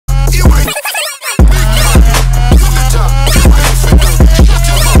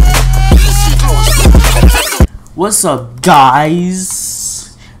What's up,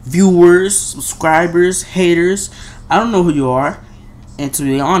 guys? Viewers, subscribers, haters. I don't know who you are, and to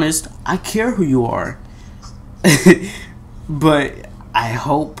be honest, I care who you are. But I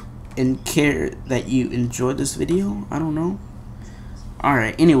hope and care that you enjoyed this video. I don't know.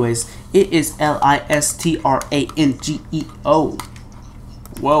 Alright, anyways, it is LISTRANGEO.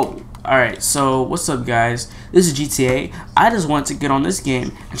 Whoa. Alright, so what's up, guys? This is GTA. I just want to get on this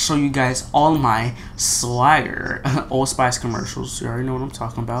game and show you guys all my swagger. Old Spice commercials. You already know what I'm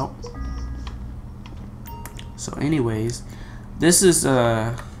talking about. So anyways, this is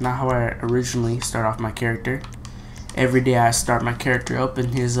not how I originally start off my character. Every day I start my character up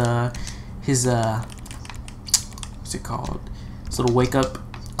in his what's it called? His little wake up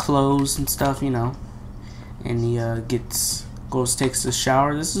clothes and stuff, you know. And he takes a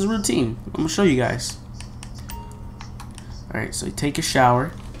shower. This is a routine. I'm gonna show you guys. Alright, so you take a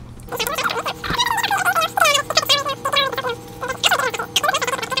shower.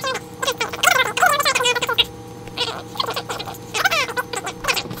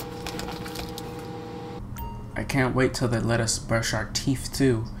 I can't wait till they let us brush our teeth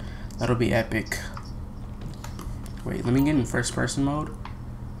too. That'll be epic. Wait, let me get in first person mode.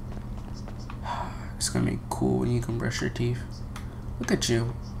 It's gonna be cool when you can brush your teeth. Look at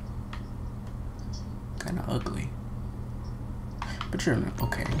you. Kinda ugly. But you're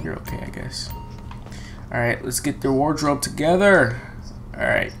okay. You're okay, I guess. Alright, let's get the wardrobe together.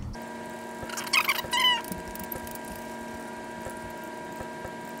 Alright.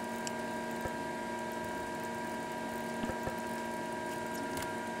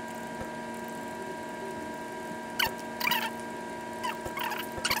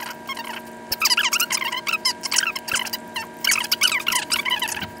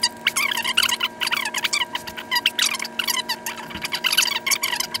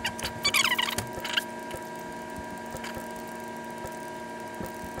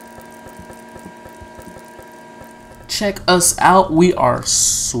 Check us out. We are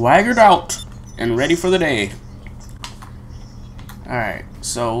swaggered out and ready for the day. Alright,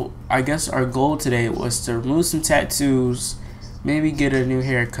 so I guess our goal today was to remove some tattoos, maybe get a new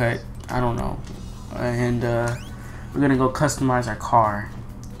haircut, I don't know, and we're gonna go customize our car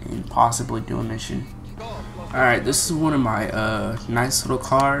and possibly do a mission. Alright, this is one of my nice little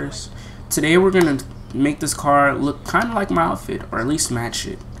cars. Today we're gonna make this car look kind of like my outfit, or at least match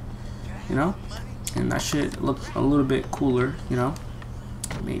it, you know? And that should look a little bit cooler, you know,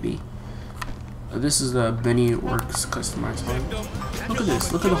 maybe. This is the Benny Works customized horn. Look at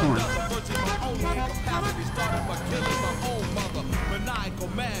this, look at the horn.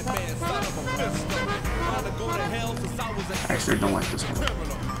 I sure don't like this one.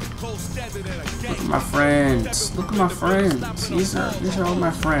 Look at my friends. Look at my friends. These are all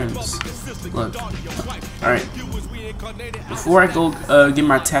my friends. Look. Alright. Before I go get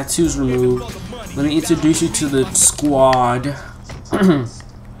my tattoos removed, let me introduce you to the squad.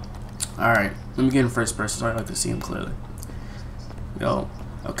 Alright, let me get in first person so I like to see him clearly. Yo,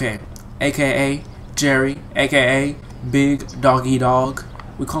 okay. AKA Jerry, AKA Big Doggy Dog.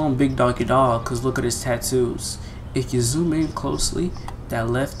 We call him Big Doggy Dog because look at his tattoos. If you zoom in closely, that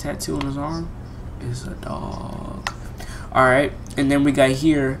left tattoo on his arm is a dog. Alright, and then we got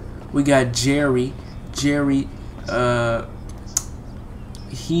here, we got Jerry. Jerry,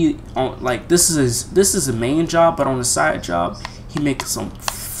 he like this is a main job, but on the side job he makes some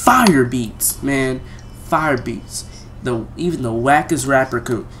fire beats, man. Fire beats. Even the wackest rapper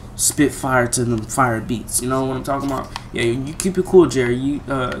could spit fire to them fire beats. You know what I'm talking about? Yeah, you keep it cool, Jerry. You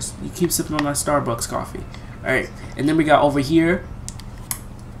keep sipping on that Starbucks coffee. All right, and then we got over here,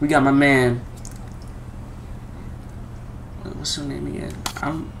 we got my man. What's your name again?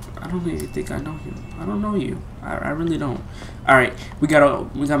 I don't even think I know you. I don't know you. I really don't. All right, we got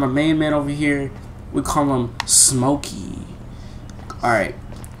my main man over here. We call him Smokey. All right,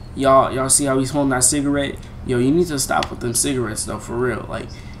 y'all see how he's holding that cigarette? Yo, you need to stop with them cigarettes though, for real. Like,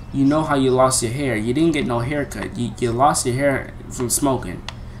 you know how you lost your hair? You didn't get no haircut. You lost your hair from smoking.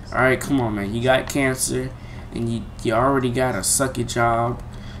 All right, come on, man. You got cancer, and you already got a sucky job,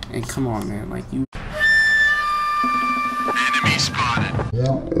 and come on, man. Like you. Enemy spotted.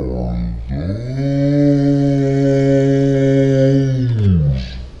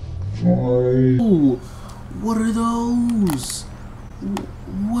 Ooh, what are those?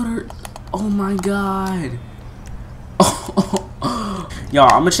 What are? Oh my god. Y'all,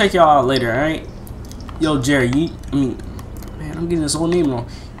 I'm gonna check y'all out later, alright? Yo, Jerry, man, I'm getting this whole name wrong.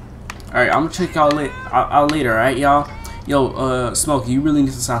 Alright, I'm gonna check y'all out later, alright, y'all? Yo, Smokey, you really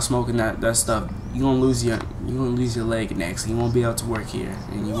need to stop smoking that stuff. You're gonna lose your leg next. You won't be able to work here,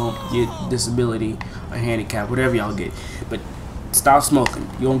 and you won't get disability or handicap, whatever y'all get. But stop smoking.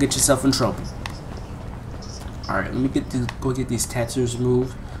 You won't get yourself in trouble. All right, let me go get these tattoos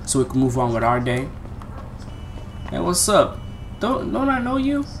removed so we can move on with our day. Hey, what's up? Don't I know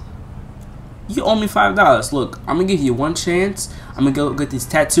you? You owe me $5. Look, I'm gonna give you one chance. I'm gonna go get these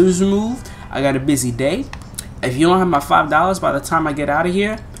tattoos removed. I got a busy day. If you don't have my $5 by the time I get out of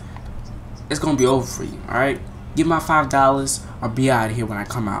here, it's gonna be over for you. All right, give my $5 or be out of here when I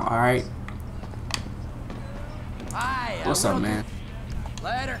come out. All right. Hi, what's up, man?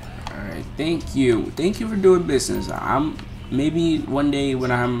 Later. All right, thank you for doing business. Maybe one day when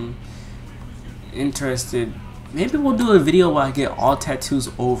I'm interested, maybe we'll do a video where I get all tattoos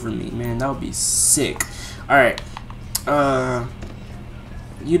over me, man. That would be sick. All right,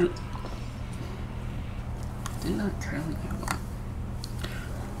 didn't I tell you?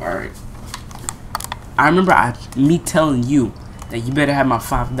 Alright. I remember me telling you that you better have my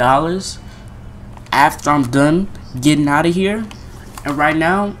 $5 after I'm done getting out of here. And right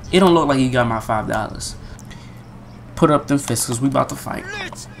now, it don't look like you got my $5. Put up them fists, cause we about to fight.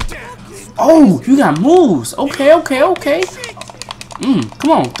 Oh, you got moves. Okay. Come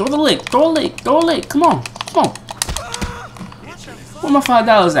on, throw a lick. Come on. Where my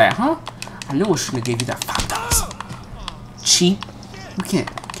 $5 at, huh? I knew I shouldn't have gave you that $5. Cheap. We can't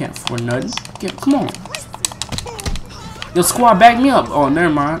afford nothing. Come on. Yo, squad, back me up. Oh,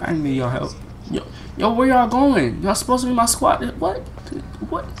 never mind. I need y'all help. Yo, where y'all going? Y'all supposed to be my squad. What?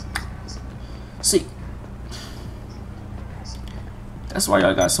 See, that's why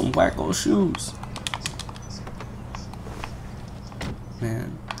y'all got some black old shoes.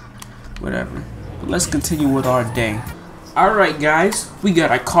 Man, whatever. But let's continue with our day. Alright guys, we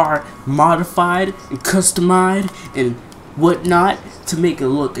got our car modified and customized and whatnot to make it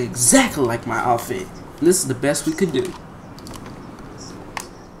look exactly like my outfit. And this is the best we could do.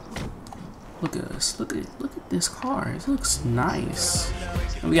 Look at us. Look at this car. It looks nice.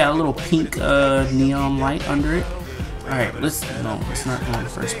 And we got a little pink neon light under it. Alright, let's not go in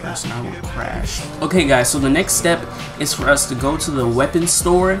first person. I will crash. Okay guys, so the next step is for us to go to the weapons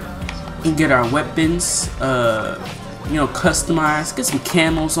store and get our weapons you know, customized, get some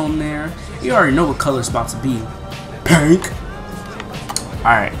camos on there. You already know what color it's about to be. Pink.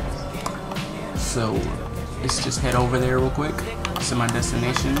 Alright. So let's just head over there real quick. To my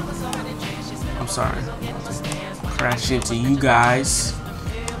destination. I'm sorry. Crash into you guys.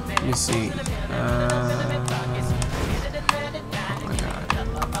 Let me see. Oh my god.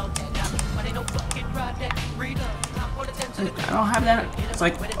 I don't have that. It's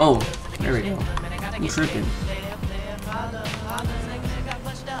like, oh, there we go. I'm tripping.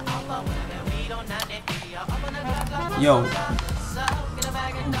 Yo,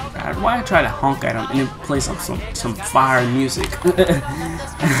 God, why I try to honk at him and then play some fire music?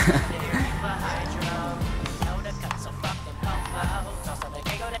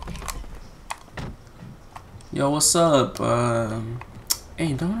 Yo, what's up?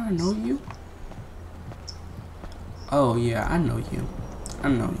 Hey, don't I know you? Oh yeah, I know you.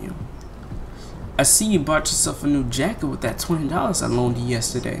 I see you bought yourself a new jacket with that $20 I loaned you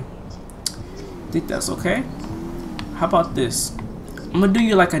yesterday. Think that's okay? How about this? I'm gonna do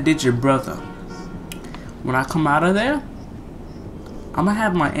you like I did your brother. When I come out of there, I'm gonna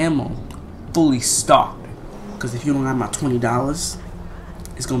have my ammo fully stocked. Cause if you don't have my $20,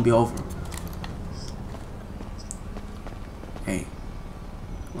 it's gonna be over. Hey,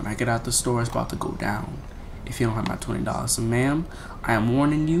 when I get out the store, it's about to go down. If you don't have my $20. So ma'am, I am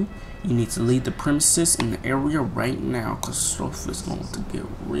warning you, you need to leave the premises in the area right now, cause stuff is going to get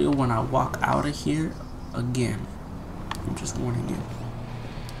real when I walk out of here again. I'm just warning you.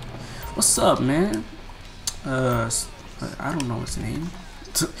 What's up, man? I don't know his name.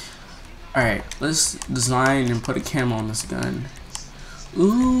 Alright, let's design and put a camo on this gun.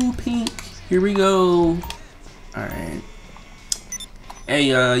 Ooh, pink. Here we go. Alright.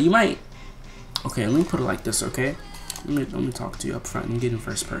 Hey, you might... Okay, let me put it like this, okay? Let me talk to you up front and get in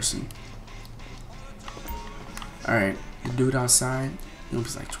first person. Alright, the dude outside, it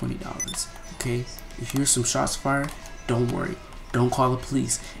was like $20. Okay? If you hear some shots fired, don't worry. Don't call the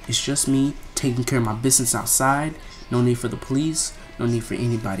police. It's just me taking care of my business outside. No need for the police. No need for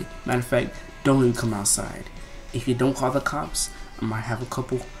anybody. Matter of fact, don't even come outside. If you don't call the cops, I might have a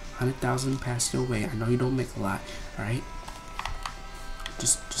couple $100,000 pass your way. I know you don't make a lot, alright?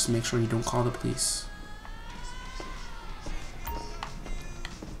 Just make sure you don't call the police.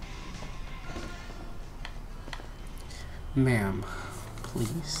 Ma'am,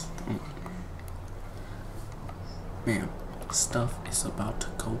 please. Man, stuff is about to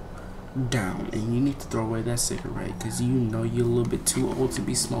go down, and you need to throw away that cigarette because you know you're a little bit too old to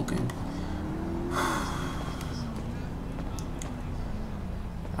be smoking.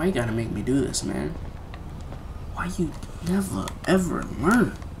 Why you gotta make me do this, man? Why you never ever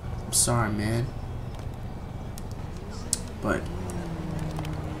learn? I'm sorry, man, but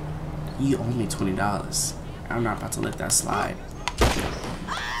you owe me $20. I'm not about to let that slide.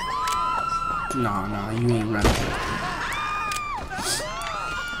 Nah, you ain't running.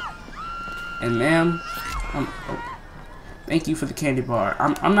 And ma'am, oh, thank you for the candy bar.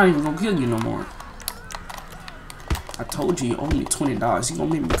 I'm not even gonna kill you no more. I told you owe me $20. You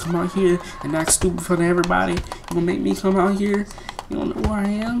gonna make me come out here and act stupid in front of everybody? You gonna make me come out here? You don't know where I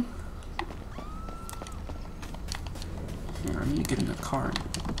am? Here, let me get in the car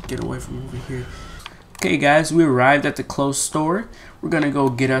and get away from over here. Okay, guys, we arrived at the clothes store. We're gonna go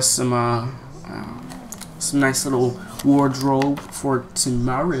get us some nice little wardrobe for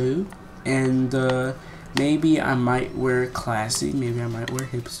tomorrow, and maybe I might wear classy, maybe I might wear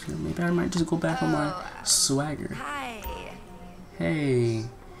hipster, maybe I might just go back on my swagger. Hi. Hey,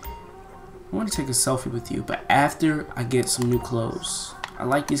 I want to take a selfie with you, but after I get some new clothes. I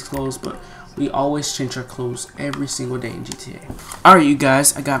like these clothes, but we always change our clothes every single day in GTA. Alright, you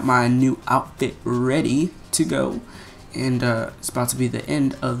guys, I got my new outfit ready to go, and it's about to be the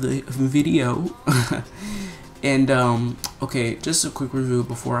end of the video. And okay, just a quick review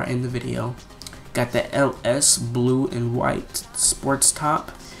before I end the video. Got the LS blue and white sports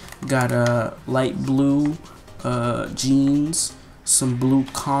top. Got a light blue jeans, some blue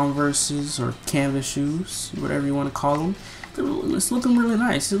Converses or canvas shoes, whatever you want to call them. It's looking really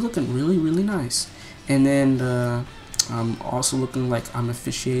nice. It's looking really nice. And then I'm also looking like I'm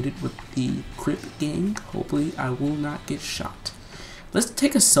affiliated with the Crip gang. Hopefully I will not get shot. Let's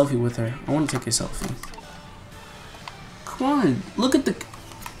take a selfie with her. I want to take a selfie. Come on, look at the...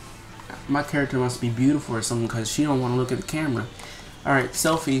 My character must be beautiful or something because she don't want to look at the camera. Alright,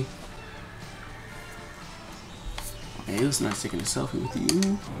 selfie. Hey, it was nice taking a selfie with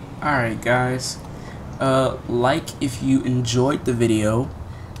you. Alright, guys. Like if you enjoyed the video.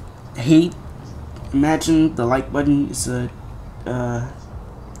 Hate, imagine the like button is a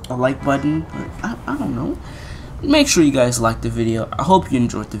like button. I don't know. Make sure you guys like the video. I hope you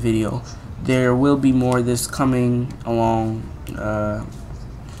enjoyed the video. There will be more of this coming along.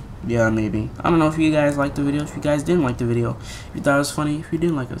 Yeah, maybe. I don't know if you guys liked the video, if you guys didn't like the video, if you thought it was funny, if you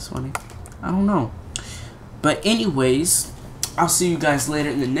didn't like it was funny. I don't know. But anyways, I'll see you guys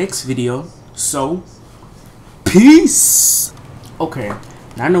later in the next video. So, peace! Okay,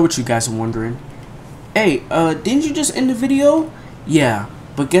 now I know what you guys are wondering. Hey, didn't you just end the video? Yeah,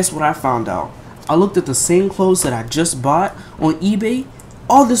 but guess what I found out? I looked at the same clothes that I just bought on eBay.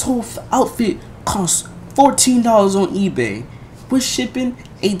 All this whole outfit costs $14 on eBay. With shipping,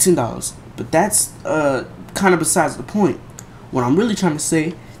 $18. But that's kind of besides the point. What I'm really trying to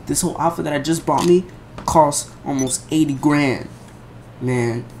say, this whole outfit that I just bought me costs almost 80 grand.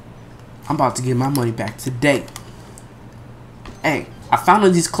 Man, I'm about to get my money back today. Hey, I found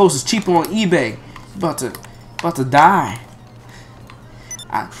these clothes cheaper on eBay. About to die.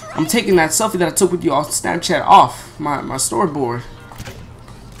 I'm taking that selfie that I took with you off Snapchat off my storyboard.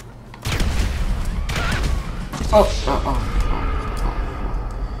 Oh.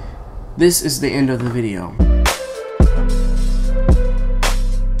 This is the end of the video.